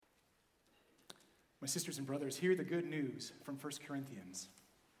My sisters and brothers, hear the good news from 1 Corinthians.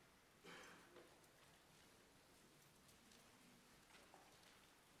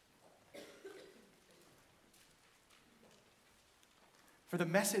 For the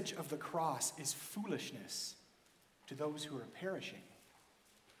message of the cross is foolishness to those who are perishing.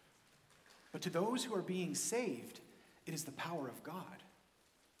 But to those who are being saved, it is the power of God.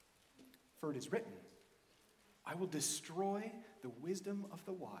 For it is written, I will destroy the wisdom of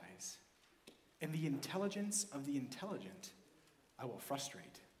the wise, and the intelligence of the intelligent I will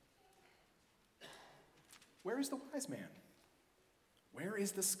frustrate. Where is the wise man? Where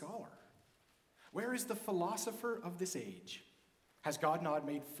is the scholar? Where is the philosopher of this age? Has God not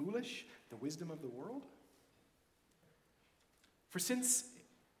made foolish the wisdom of the world? For since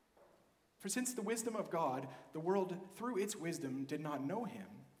the wisdom of God, the world through its wisdom did not know him,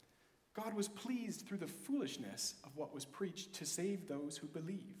 God was pleased through the foolishness of what was preached to save those who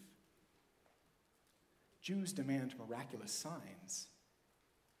believe. Jews demand miraculous signs,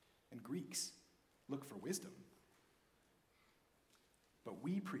 and Greeks look for wisdom. But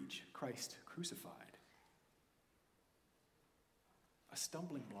we preach Christ crucified, a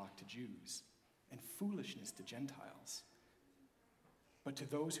stumbling block to Jews and foolishness to Gentiles. But to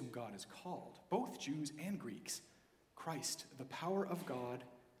those whom God has called, both Jews and Greeks, Christ, the power of God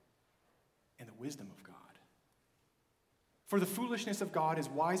and the wisdom of God. For the foolishness of God is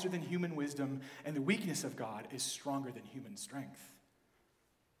wiser than human wisdom, and the weakness of God is stronger than human strength.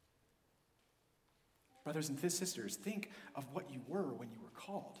 Brothers and sisters, think of what you were when you were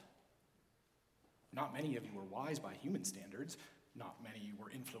called. Not many of you were wise by human standards. Not many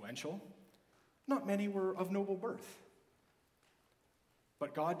were influential. Not many were of noble birth.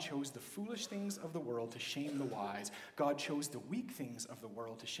 But God chose the foolish things of the world to shame the wise. God chose the weak things of the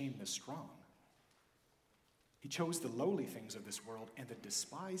world to shame the strong. He chose the lowly things of this world and the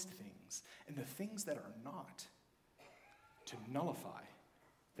despised things and the things that are not to nullify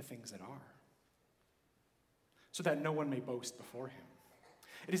the things that are, so that no one may boast before him.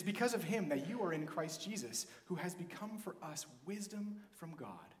 It is because of him that you are in Christ Jesus, who has become for us wisdom from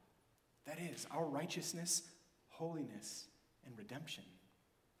God. That is, our righteousness, holiness, and redemption.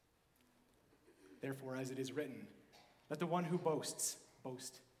 Therefore, as it is written, let the one who boasts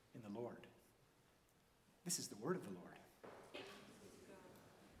boast in the Lord. This is the word of the Lord.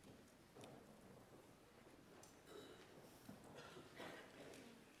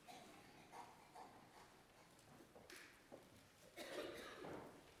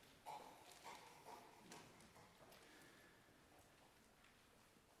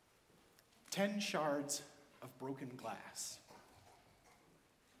 "10 shards of broken glass."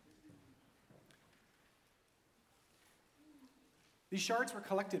 These shards were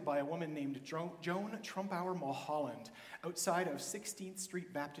collected by a woman named Joan Trumpauer Mulholland outside of 16th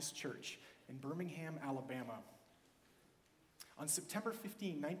Street Baptist Church in Birmingham, Alabama. On September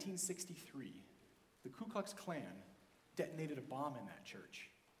 15, 1963, the Ku Klux Klan detonated a bomb in that church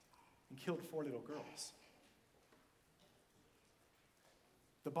and killed 4 little girls.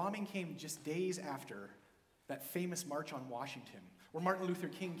 The bombing came just days after that famous March on Washington, where Martin Luther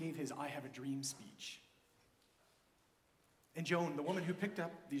King gave his I Have a Dream speech. And Joan, the woman who picked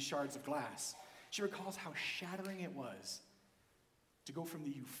up these shards of glass, she recalls how shattering it was to go from the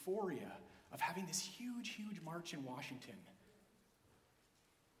euphoria of having this huge, huge march in Washington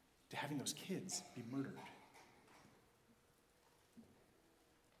to having those kids be murdered.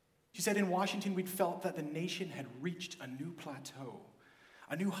 She said, in Washington, we'd felt that the nation had reached a new plateau,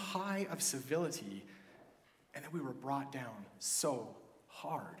 a new high of civility, and that we were brought down so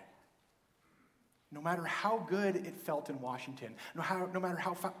hard. No matter how good it felt in Washington, no matter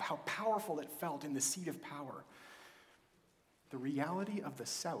how powerful it felt in the seat of power, the reality of the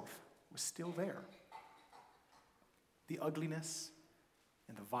South was still there. The ugliness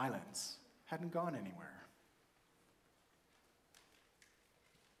and the violence hadn't gone anywhere.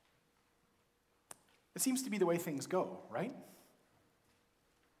 It seems to be the way things go, right?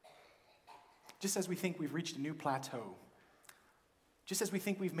 Just as we think we've reached a new plateau, just as we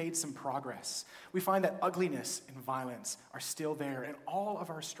think we've made some progress, we find that ugliness and violence are still there, and all of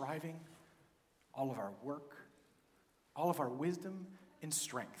our striving, all of our work, all of our wisdom and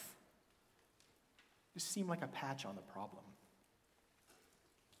strength just seem like a patch on the problem.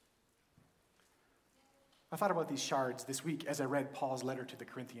 I thought about these shards this week as I read Paul's letter to the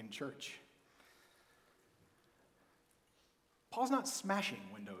Corinthian church. Paul's not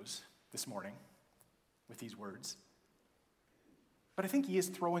smashing windows this morning with these words, but I think he is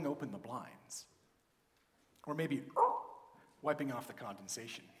throwing open the blinds, or maybe wiping off the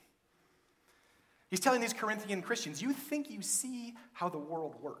condensation. He's telling these Corinthian Christians, you think you see how the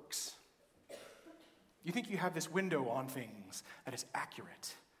world works. You think you have this window on things that is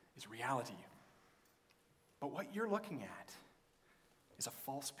accurate, is reality. But what you're looking at is a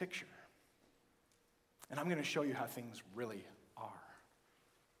false picture. And I'm going to show you how things really are.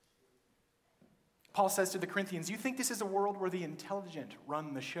 Paul says to the Corinthians, you think this is a world where the intelligent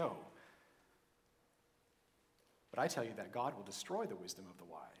run the show. But I tell you that God will destroy the wisdom of the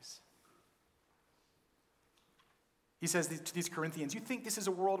wise. He says to these Corinthians, you think this is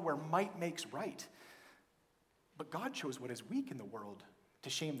a world where might makes right. But God chose what is weak in the world to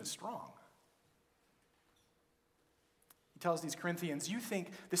shame the strong. He tells these Corinthians, you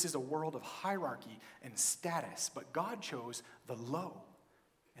think this is a world of hierarchy and status, but God chose the low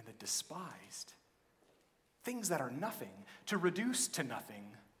and the despised, things that are nothing, to reduce to nothing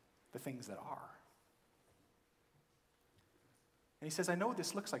the things that are. And he says, I know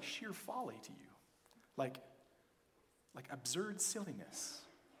this looks like sheer folly to you, like absurd silliness.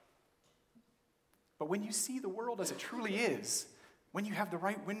 But when you see the world as it truly is, when you have the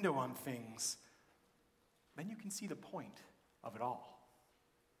right window on things, then you can see the point of it all.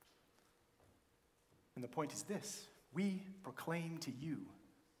 And the point is this: we proclaim to you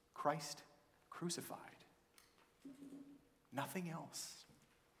Christ crucified. Nothing else.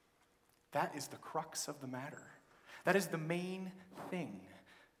 That is the crux of the matter. That is the main thing.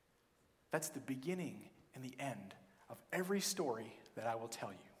 That's the beginning and the end of every story that I will tell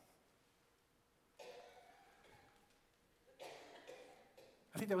you.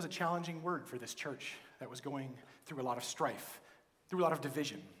 I think that was a challenging word for this church that was going through a lot of strife, through a lot of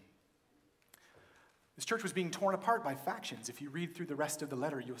division. This church was being torn apart by factions. If you read through the rest of the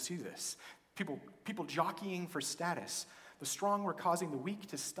letter, you'll see this. People jockeying for status. The strong were causing the weak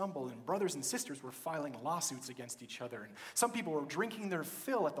to stumble, and brothers and sisters were filing lawsuits against each other. And some people were drinking their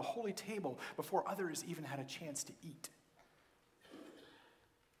fill at the holy table before others even had a chance to eat.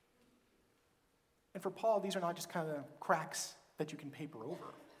 And for Paul, these are not just kind of cracks that you can paper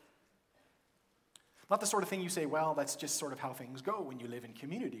over. Not the sort of thing you say, well, that's just sort of how things go when you live in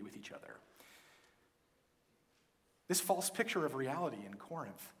community with each other. This false picture of reality in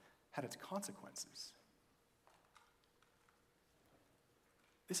Corinth had its consequences.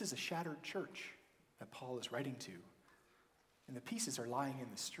 This is a shattered church that Paul is writing to, and the pieces are lying in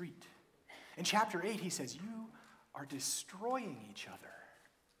the street. In chapter 8, he says, you are destroying each other.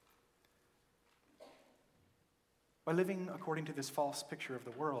 By living according to this false picture of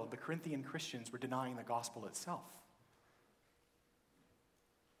the world, the Corinthian Christians were denying the gospel itself.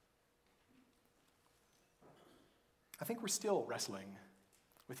 I think we're still wrestling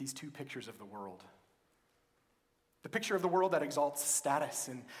with these two pictures of the world. The picture of the world that exalts status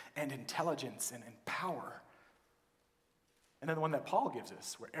and intelligence and power. And then the one that Paul gives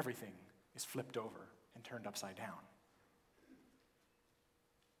us, where everything is flipped over and turned upside down.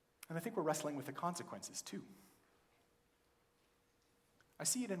 And I think we're wrestling with the consequences too. I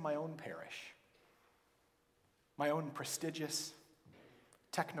see it in my own parish, my own prestigious,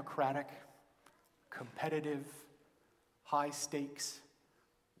 technocratic, competitive, high-stakes,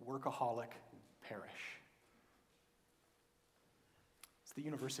 workaholic parish. It's the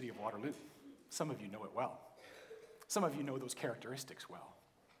University of Waterloo. Some of you know it well. Some of you know those characteristics well.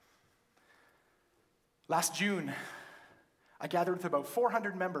 Last June, I gathered with about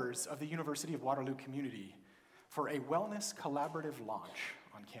 400 members of the University of Waterloo community for a wellness collaborative launch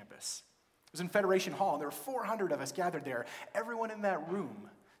on campus. It was in Federation Hall, and there were 400 of us gathered there. Everyone in that room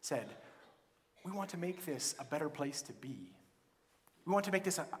said, we want to make this a better place to be. We want to make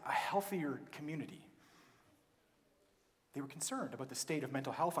this a healthier community. They were concerned about the state of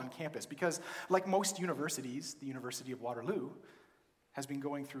mental health on campus because, like most universities, the University of Waterloo has been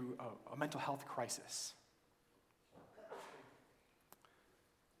going through a mental health crisis.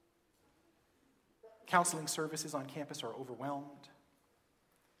 Counseling services on campus are overwhelmed.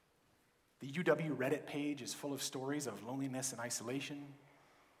 The UW Reddit page is full of stories of loneliness and isolation.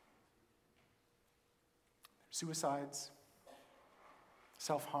 Suicides,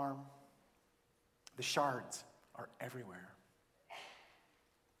 self-harm. The shards are everywhere.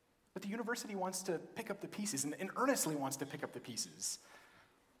 But the university wants to pick up the pieces, and earnestly wants to pick up the pieces.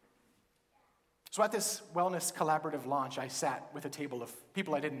 So at this wellness collaborative launch, I sat with a table of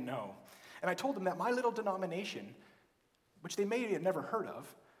people I didn't know. And I told them that my little denomination, which they may have never heard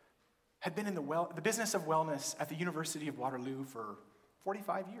of, had been in the business of wellness at the University of Waterloo for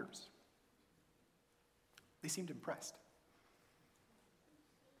 45 years. They seemed impressed.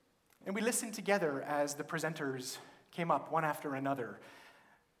 And we listened together as the presenters came up one after another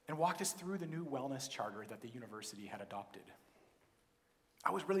and walked us through the new wellness charter that the university had adopted.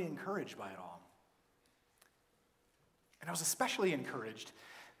 I was really encouraged by it all. And I was especially encouraged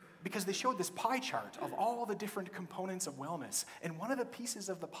because they showed this pie chart of all the different components of wellness, and one of the pieces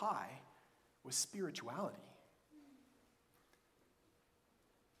of the pie was spirituality.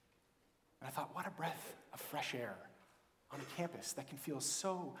 And I thought, what a breath of fresh air on a campus that can feel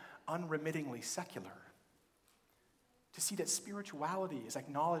so unremittingly secular. To see that spirituality is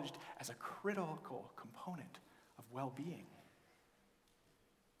acknowledged as a critical component of well-being.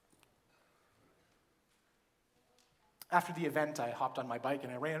 After the event, I hopped on my bike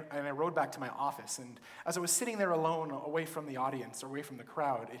and I rode back to my office. And as I was sitting there alone, away from the audience, or away from the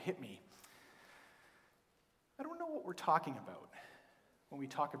crowd, it hit me. I don't know what we're talking about when we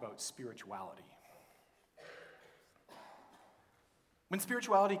talk about spirituality. When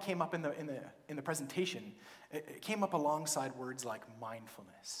spirituality came up in the presentation, it came up alongside words like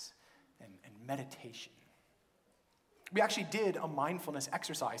mindfulness and meditation. We actually did a mindfulness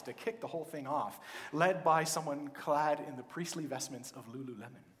exercise to kick the whole thing off, led by someone clad in the priestly vestments of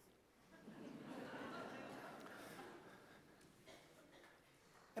Lululemon.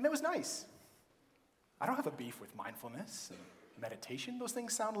 And it was nice. I don't have a beef with mindfulness and meditation. Those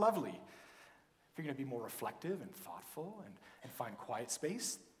things sound lovely. If you're going to be more reflective and thoughtful and find quiet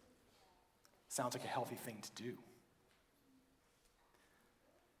space, sounds like a healthy thing to do.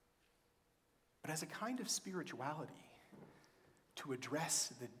 But as a kind of spirituality, to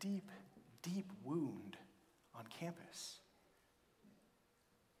address the deep, deep wound on campus,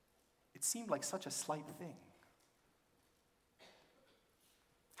 it seemed like such a slight thing.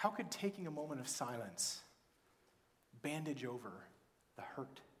 How could taking a moment of silence bandage over the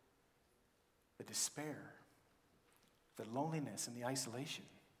hurt, the despair, the loneliness, and the isolation?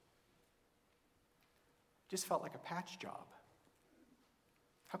 It just felt like a patch job.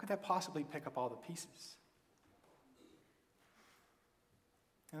 How could that possibly pick up all the pieces?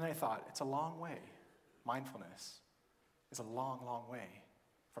 And then I thought, it's a long way. Mindfulness is a long, long way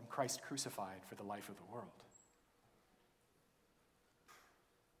from Christ crucified for the life of the world.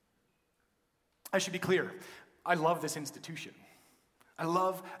 I should be clear, I love this institution. I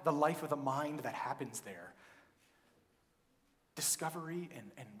love the life of the mind that happens there. Discovery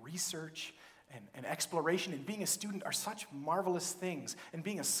and research and exploration and being a student are such marvelous things, and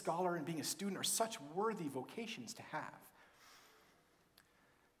being a scholar and being a student are such worthy vocations to have.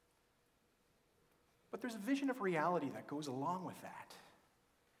 But there's a vision of reality that goes along with that.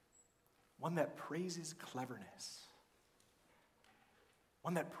 One that praises cleverness.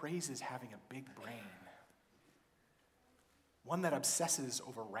 One that praises having a big brain. One that obsesses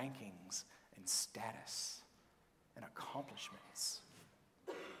over rankings and status and accomplishments.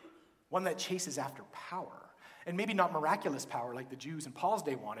 One that chases after power. And maybe not miraculous power like the Jews in Paul's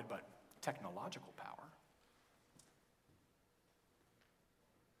day wanted, but technological power.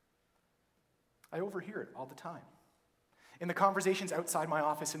 I overhear it all the time. In the conversations outside my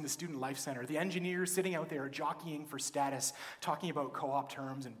office in the Student Life Center, the engineers sitting out there jockeying for status, talking about co-op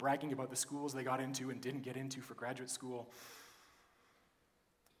terms and bragging about the schools they got into and didn't get into for graduate school.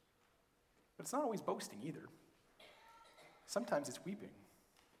 But it's not always boasting either. Sometimes it's weeping.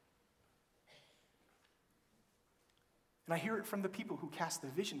 And I hear it from the people who cast the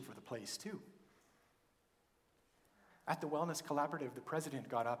vision for the place too. At the Wellness Collaborative, the president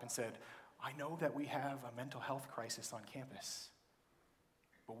got up and said, I know that we have a mental health crisis on campus,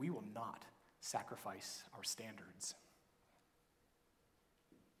 but we will not sacrifice our standards.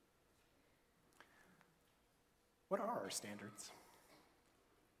 What are our standards?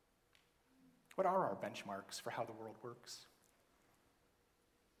 What are our benchmarks for how the world works?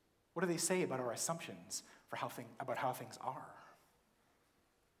 What do they say about our assumptions for about how things are?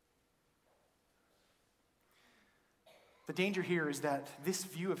 The danger here is that this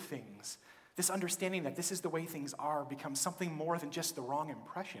view of things, this understanding that this is the way things are, becomes something more than just the wrong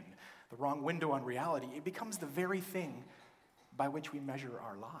impression, the wrong window on reality. It becomes the very thing by which we measure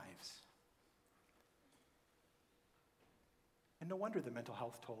our lives. And no wonder the mental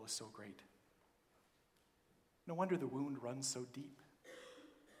health toll is so great. No wonder the wound runs so deep.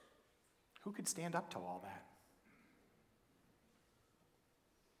 Who could stand up to all that?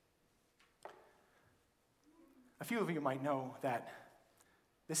 A few of you might know that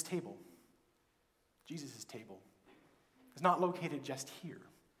this table, Jesus' table, is not located just here,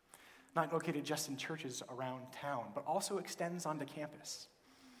 not located just in churches around town, but also extends onto campus.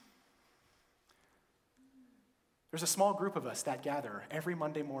 There's a small group of us that gather every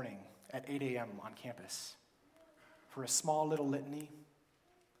Monday morning at 8 a.m. on campus for a small little litany,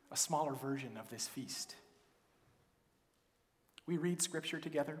 a smaller version of this feast. We read scripture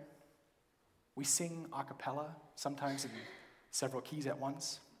together. We sing a cappella, sometimes in several keys at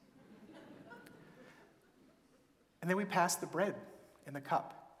once. And then we pass the bread and the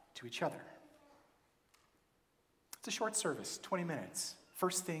cup to each other. It's a short service, 20 minutes,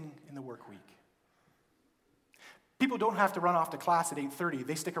 first thing in the work week. People don't have to run off to class at 8:30.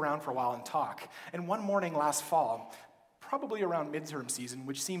 They stick around for a while and talk. And one morning last fall, probably around midterm season,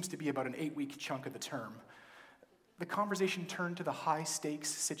 which seems to be about an 8-week chunk of the term, the conversation turned to the high-stakes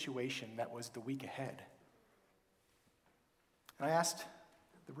situation that was the week ahead. And I asked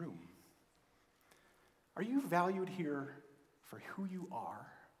the room, are you valued here for who you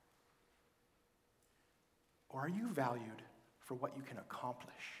are? Or are you valued for what you can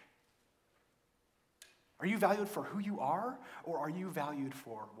accomplish? Are you valued for who you are, or are you valued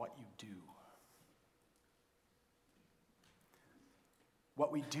for what you do?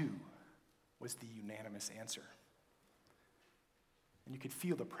 What we do was the unanimous answer. And you could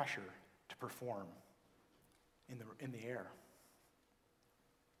feel the pressure to perform in the air.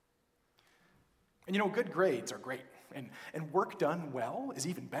 And you know, good grades are great, and work done well is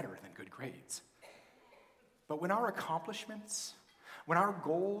even better than good grades. But when our accomplishments, when our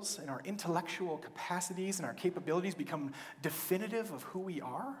goals and our intellectual capacities and our capabilities become definitive of who we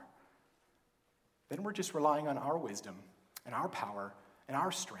are, then we're just relying on our wisdom and our power and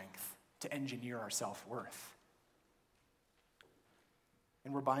our strength to engineer our self-worth.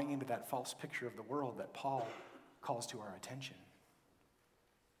 And we're buying into that false picture of the world that Paul calls to our attention.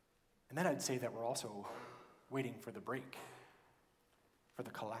 And then I'd say that we're also waiting for the break, for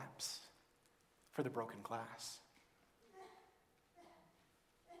the collapse, for the broken glass.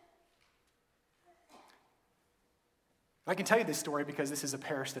 I can tell you this story because this is a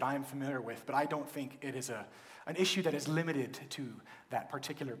parish that I am familiar with, but I don't think it is an issue that is limited to that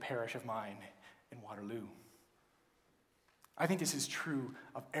particular parish of mine in Waterloo. I think this is true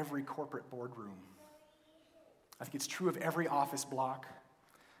of every corporate boardroom. I think it's true of every office block.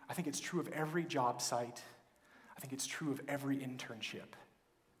 I think it's true of every job site. I think it's true of every internship.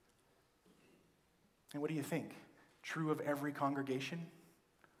 And what do you think? True of every congregation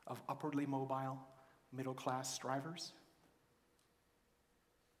of upwardly mobile, middle-class strivers?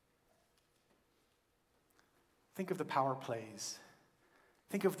 Think of the power plays.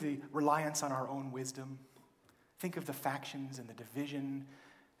 Think of the reliance on our own wisdom. Think of the factions and the division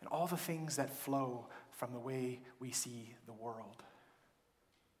and all the things that flow from the way we see the world.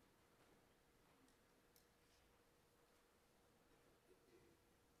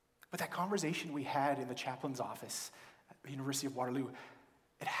 But that conversation we had in the chaplain's office at the University of Waterloo,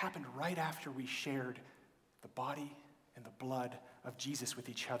 it happened right after we shared the body and the blood of Jesus with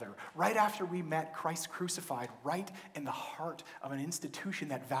each other, right after we met Christ crucified, right in the heart of an institution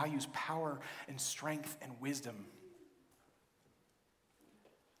that values power and strength and wisdom.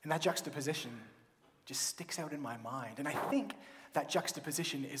 And that juxtaposition just sticks out in my mind. And I think that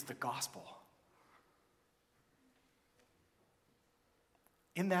juxtaposition is the gospel.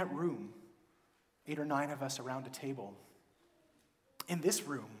 In that room, 8 or 9 of us around a table. In this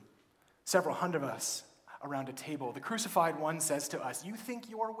room, several hundred of us around a table. The crucified one says to us, you think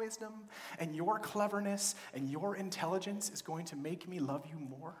your wisdom and your cleverness and your intelligence is going to make me love you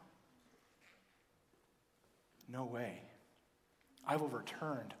more? No way. I've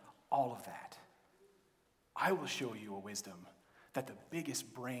overturned all of that. I will show you a wisdom that the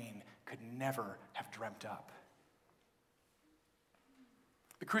biggest brain could never have dreamt up.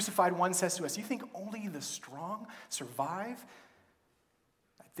 The crucified one says to us, you think only the strong survive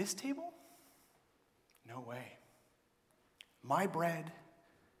at this table? No way. My bread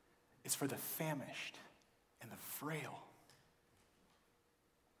is for the famished and the frail.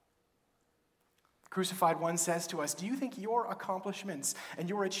 The crucified one says to us, do you think your accomplishments and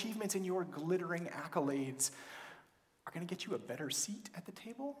your achievements and your glittering accolades are going to get you a better seat at the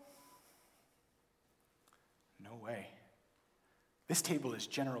table? No way. This table is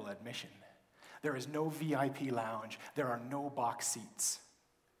general admission. There is no VIP lounge. There are no box seats.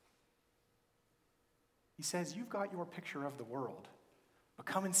 He says, you've got your picture of the world, but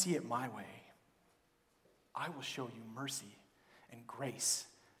come and see it my way. I will show you mercy and grace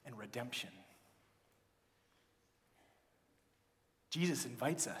and redemption. Jesus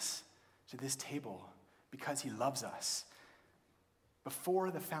invites us to this table because he loves us.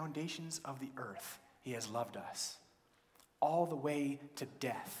 Before the foundations of the earth, he has loved us. All the way to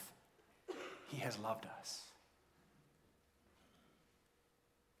death, he has loved us.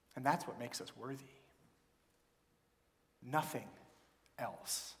 And that's what makes us worthy. Nothing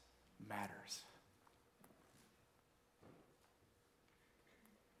else matters.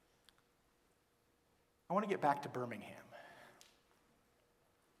 I want to get back to Birmingham.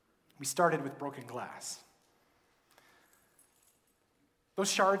 We started with broken glass.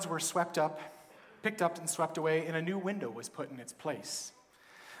 Those shards were picked up and swept away, and a new window was put in its place.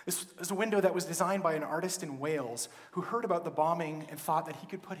 This is a window that was designed by an artist in Wales who heard about the bombing and thought that he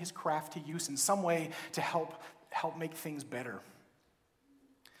could put his craft to use in some way to help make things better.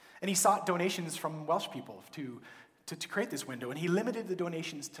 And he sought donations from Welsh people to create this window, and he limited the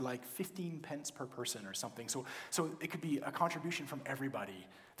donations to like 15 pence per person or something. So it could be a contribution from everybody,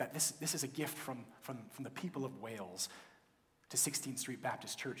 that this is a gift from the people of Wales to 16th Street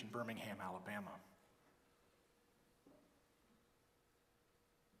Baptist Church in Birmingham, Alabama.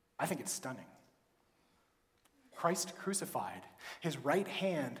 I think it's stunning. Christ crucified, his right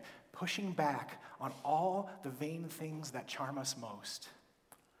hand pushing back on all the vain things that charm us most,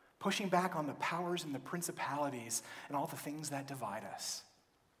 pushing back on the powers and the principalities and all the things that divide us,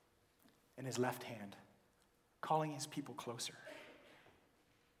 and his left hand calling his people closer.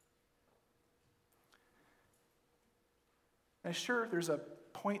 And sure, there's a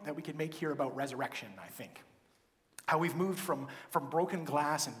point that we can make here about resurrection, I think. How we've moved from broken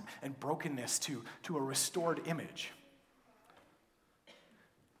glass and brokenness to a restored image.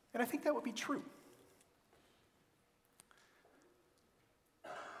 And I think that would be true.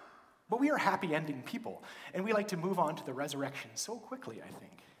 But we are happy-ending people, and we like to move on to the resurrection so quickly, I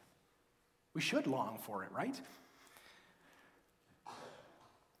think. We should long for it, right?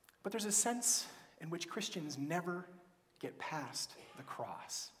 But there's a sense in which Christians never get past the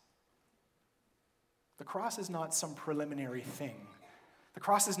cross. The cross is not some preliminary thing. The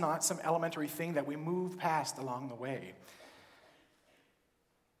cross is not some elementary thing that we move past along the way.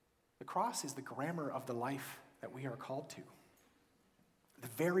 The cross is the grammar of the life that we are called to. The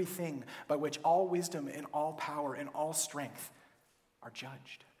very thing by which all wisdom and all power and all strength are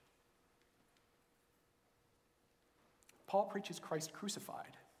judged. Paul preaches Christ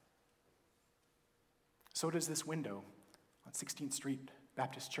crucified. So does this window on 16th Street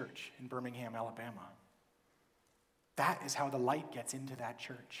Baptist Church in Birmingham, Alabama. That is how the light gets into that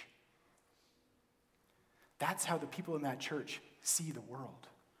church. That's how the people in that church see the world.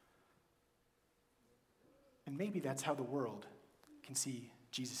 And maybe that's how the world can see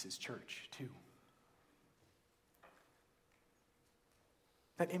Jesus' church too.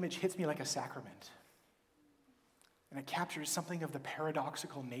 That image hits me like a sacrament. And it captures something of the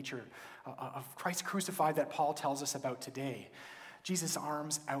paradoxical nature of Christ crucified that Paul tells us about today. Jesus'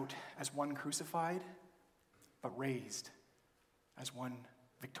 arms out as one crucified, but raised as one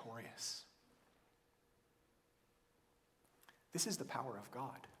victorious. This is the power of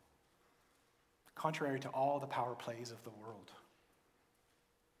God, contrary to all the power plays of the world.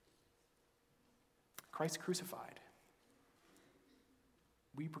 Christ crucified.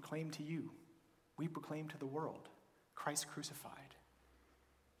 We proclaim to you, we proclaim to the world, Christ crucified,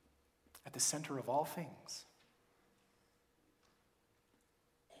 at the center of all things.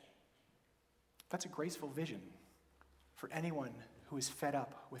 That's a graceful vision for anyone who is fed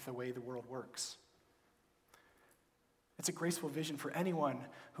up with the way the world works. It's a graceful vision for anyone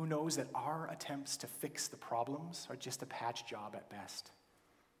who knows that our attempts to fix the problems are just a patch job at best.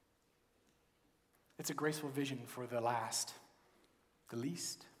 It's a graceful vision for the last, the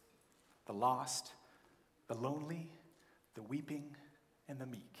least, the lost, the lonely, the weeping, and the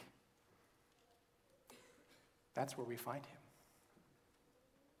meek. That's where we find him.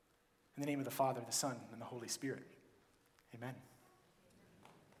 In the name of the Father, the Son, and the Holy Spirit. Amen.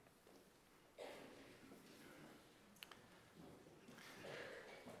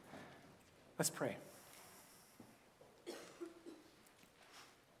 Let's pray.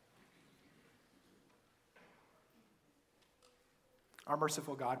 Our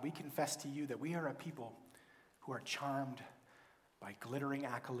merciful God, we confess to you that we are a people who are charmed by glittering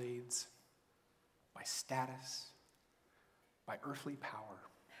accolades, by status, by earthly power.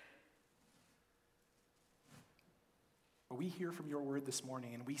 But we hear from your word this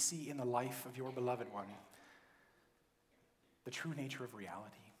morning, and we see in the life of your beloved one the true nature of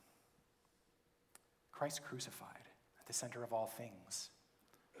reality. Christ crucified at the center of all things.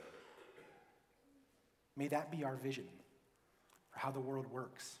 May that be our vision for how the world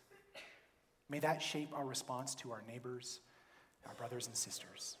works. May that shape our response to our neighbors, our brothers and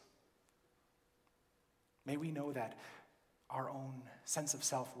sisters. May we know that our own sense of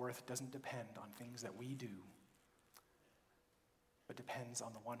self-worth doesn't depend on things that we do, but depends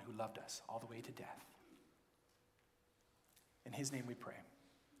on the one who loved us all the way to death. In his name we pray.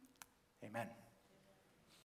 Amen.